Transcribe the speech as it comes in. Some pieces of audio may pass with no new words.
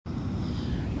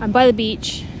I'm by the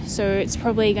beach, so it's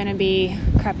probably going to be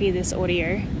crappy, this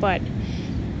audio, but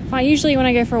usually when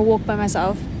I go for a walk by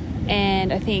myself,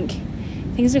 and I think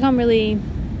things become really,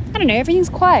 I don't know, everything's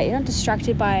quiet. You're not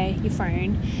distracted by your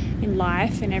phone in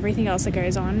life and everything else that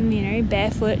goes on, you know,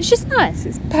 barefoot. It's just nice.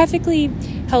 It's perfectly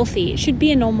healthy. It should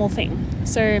be a normal thing.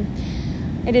 So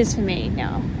it is for me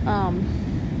now.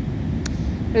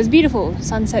 It was beautiful.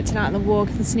 Sunset tonight on the walk,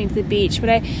 listening to the beach. But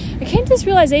I came to this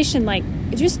realization, like,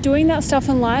 just doing that stuff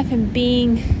in life and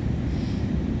being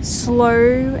slow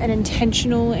and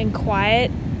intentional and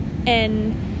quiet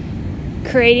and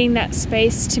creating that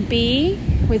space to be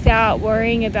without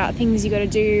worrying about things you got to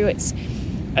do.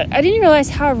 I didn't realize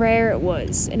how rare it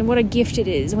was and what a gift it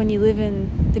is when you live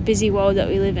in the busy world that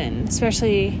we live in,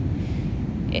 especially,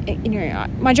 you know,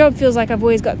 my job feels like I've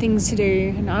always got things to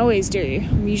do, and I always do.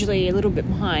 I'm usually a little bit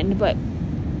behind,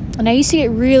 and I used to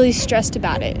get really stressed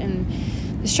about it, and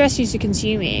the stress used to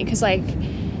consume me because, like,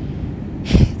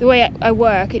 the way I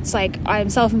work, it's like I'm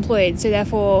self-employed, so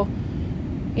therefore,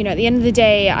 you know, at the end of the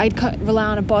day, I can't rely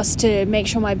on a boss to make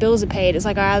sure my bills are paid. It's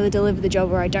like I either deliver the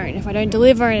job or I don't. If I don't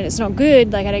deliver and it's not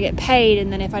good, like, I don't get paid.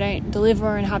 And then if I don't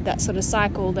deliver and have that sort of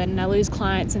cycle, then I lose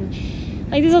clients. And,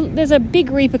 like, there's a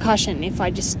big repercussion if I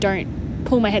just don't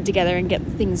pull my head together and get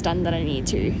things done that I need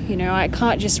to. You know, I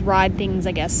can't just ride things,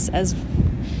 I guess, as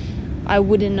I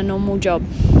would in a normal job.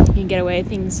 You can get away with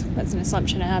things. That's an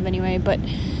assumption I have anyway. But,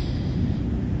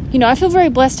 you know, I feel very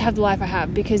blessed to have the life I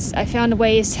have because I found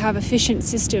ways to have efficient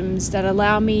systems that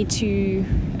allow me to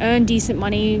earn decent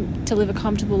money to live a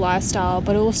comfortable lifestyle,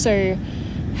 but also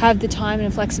have the time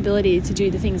and flexibility to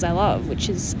do the things I love, which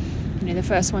is, you know, the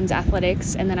first one's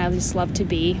athletics, and then I just love to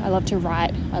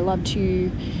write, I love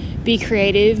to be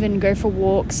creative and go for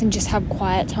walks and just have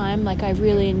quiet time. Like, I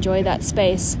really enjoy that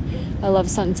space. I love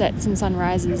sunsets and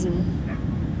sunrises, and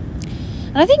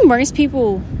I think most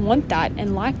people want that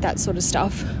and like that sort of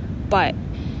stuff. But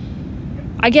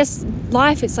I guess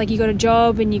life, it's like you got a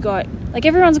job and you got, like,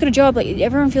 everyone's got a job. Like,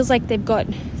 everyone feels like they've got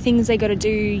things they got to do,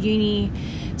 uni,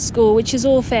 school, which is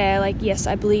all fair. Like, yes,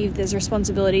 I believe there's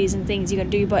responsibilities and things you got to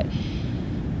do, but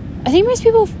I think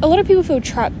a lot of people feel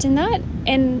trapped in that.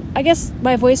 And I guess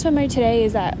my voice memo today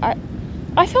is that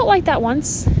I felt like that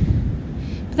once,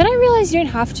 but then I realized you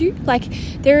don't have to. Like,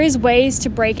 there is ways to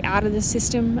break out of the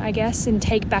system, I guess, and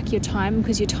take back your time,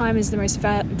 because your time is the most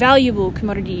valuable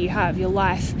commodity you have. Your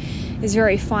life is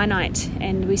very finite,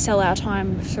 and we sell our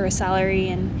time for a salary,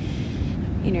 and,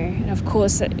 you know, and of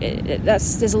course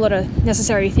there's a lot of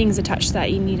necessary things attached to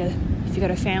that. You need if you've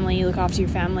got a family, you look after your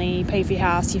family, you pay for your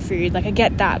house, your food. Like, I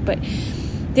get that, but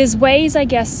there's ways, I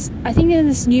guess, I think in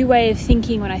this new way of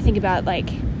thinking, when I think about, like,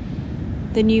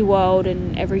 the new world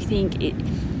and everything,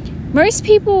 most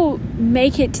people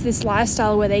make it to this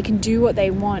lifestyle where they can do what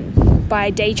they want by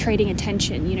day trading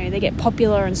attention. You know, they get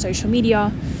popular on social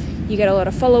media, you get a lot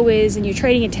of followers, and you're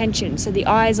trading attention. So the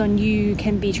eyes on you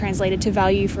can be translated to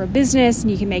value for a business,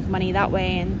 and you can make money that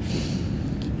way. And,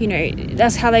 you know,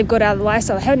 that's how they've got out of the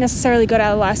lifestyle. They haven't necessarily got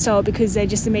out of the lifestyle because they're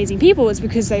just amazing people. It's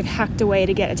because they've hacked away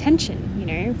to get attention, you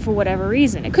know, for whatever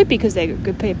reason. It could be because they're a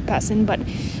good person, but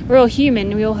we're all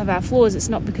human. We all have our flaws. It's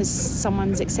not because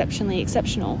someone's exceptionally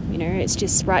exceptional. You know, it's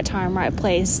just right time, right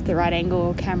place, the right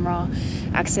angle, camera,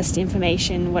 access to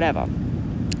information, whatever,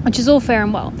 which is all fair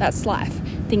and well. That's life.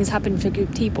 Things happen for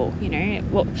good people, you know.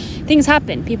 Well, things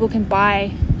happen. People can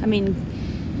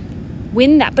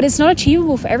win that, but it's not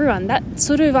achievable for everyone. That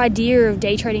sort of idea of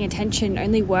day trading attention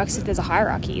only works if there's a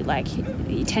hierarchy. Like,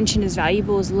 attention is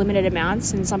valuable as limited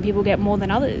amounts, and some people get more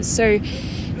than others. So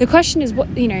the question is, what,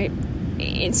 you know,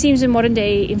 it seems in modern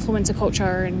day influencer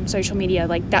culture and social media,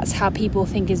 like, that's how people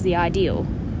think is the ideal,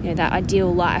 you know, that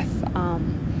ideal life,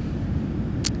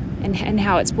 and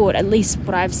how it's bought, at least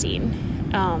what I've seen.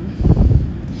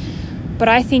 But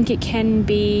I think it can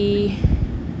be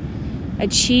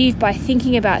achieved by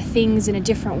thinking about things in a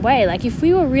different way. Like, if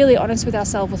we were really honest with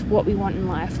ourselves with what we want in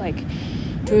life, like,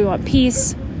 do we want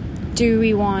peace? Do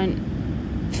we want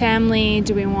family?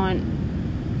 Do we want,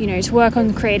 you know, to work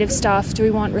on creative stuff? Do we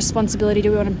want responsibility?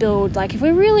 Do we want to build? Like, if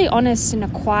we're really honest and are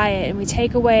quiet, and we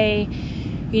take away,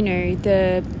 you know,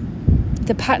 the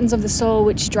patterns of the soul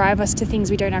which drive us to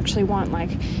things we don't actually want. Like,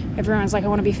 everyone's like, I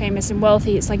want to be famous and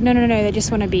wealthy. It's like, no, they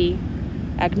just want to be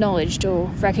acknowledged or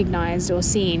recognized or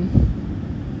seen.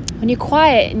 When you're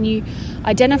quiet and you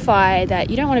identify that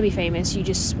you don't want to be famous, you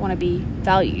just want to be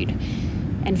valued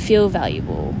and feel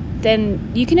valuable,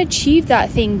 then you can achieve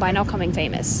that thing by not becoming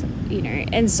famous, you know.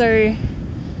 And so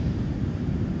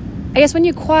I guess when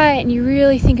you're quiet and you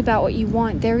really think about what you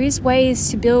want, there is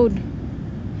ways to build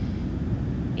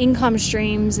income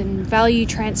streams and value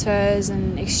transfers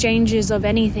and exchanges of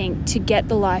anything to get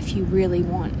the life you really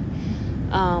want.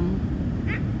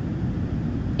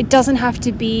 It doesn't have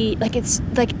to be like, it's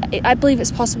like, I believe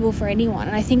it's possible for anyone.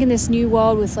 And I think in this new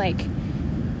world with like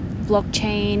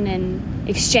blockchain and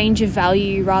exchange of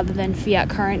value rather than fiat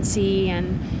currency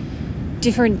and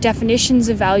different definitions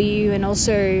of value, and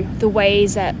also the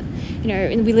ways that, you know,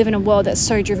 we live in a world that's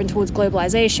so driven towards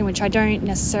globalization, which I don't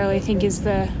necessarily think is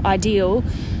the ideal.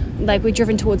 Like, we're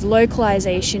driven towards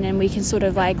localization, and we can sort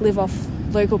of like live off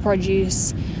local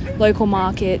produce, local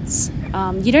markets.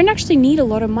 You don't actually need a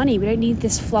lot of money. We don't need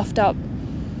this fluffed up,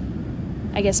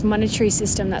 I guess, monetary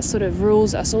system that sort of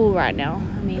rules us all right now.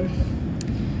 I mean,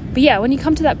 but yeah, when you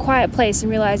come to that quiet place and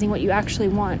realizing what you actually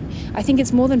want, I think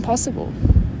it's more than possible.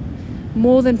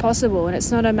 More than possible. And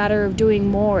it's not a matter of doing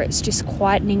more, it's just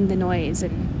quietening the noise.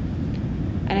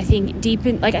 And I think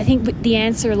I think the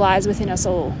answer lies within us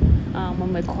all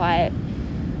when we're quiet.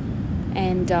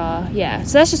 And yeah,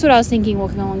 so that's just what I was thinking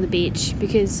walking along the beach,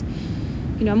 because,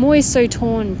 you know, I'm always so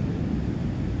torn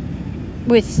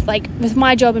with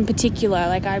my job in particular.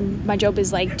 Like, my job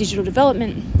is like digital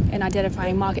development and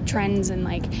identifying market trends and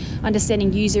like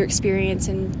understanding user experience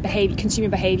and consumer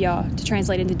behavior to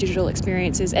translate into digital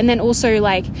experiences, and then also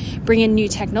like bring in new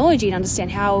technology and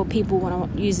understand how people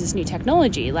want to use this new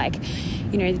technology. Like,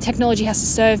 you know, the technology has to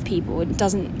serve people. I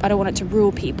don't want it to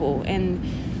rule people. And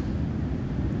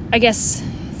I guess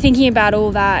thinking about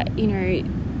all that, you know,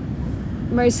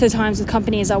 most of the times with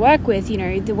companies I work with, you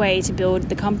know, the way to build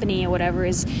the company or whatever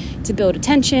is to build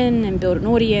attention and build an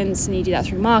audience, and you do that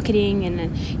through marketing,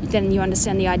 and then you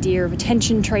understand the idea of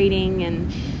attention trading,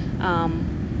 and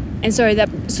so that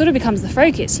sort of becomes the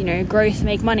focus, you know, growth,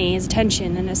 make money is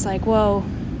attention. And it's like, well,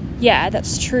 yeah,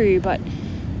 that's true, but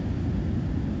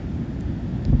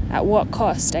at what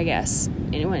cost, I guess?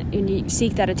 You know, when you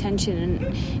seek that attention,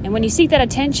 and when you seek that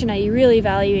attention, are you really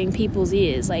valuing people's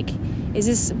ears? Like, is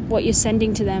this what you're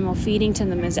sending to them or feeding to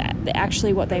them? Is that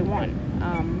actually what they want,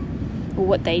 or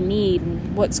what they need,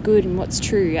 and what's good and what's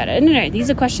true? I don't know. These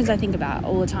are questions I think about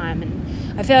all the time,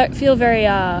 and I feel very,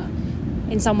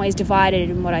 in some ways, divided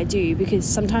in what I do, because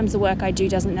sometimes the work I do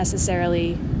doesn't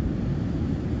necessarily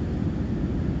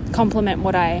complement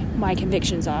what my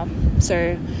convictions are.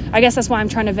 So I guess that's why I'm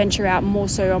trying to venture out more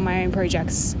so on my own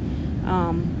projects,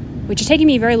 which is taking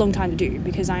me a very long time to do,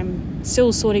 because I'm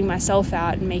still sorting myself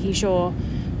out and making sure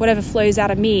whatever flows out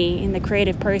of me in the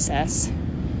creative process,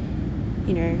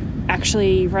 you know,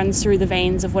 actually runs through the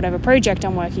veins of whatever project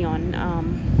I'm working on,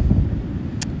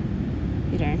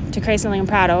 you know, to create something I'm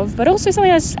proud of, but also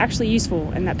something that's actually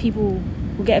useful and that people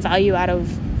will get value out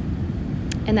of,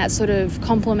 and that sort of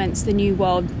complements the new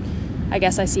world I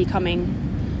guess I see coming,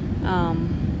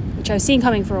 which I've seen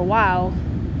coming for a while.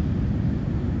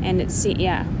 And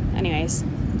anyways,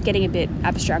 getting a bit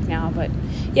abstract now, but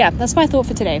yeah, that's my thought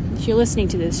for today. If you're listening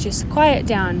to this, just quiet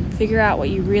down, figure out what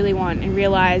you really want, and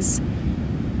realize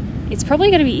it's probably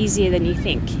going to be easier than you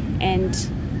think. And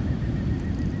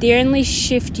the only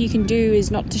shift you can do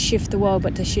is not to shift the world,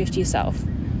 but to shift yourself.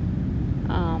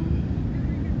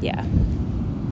 Yeah.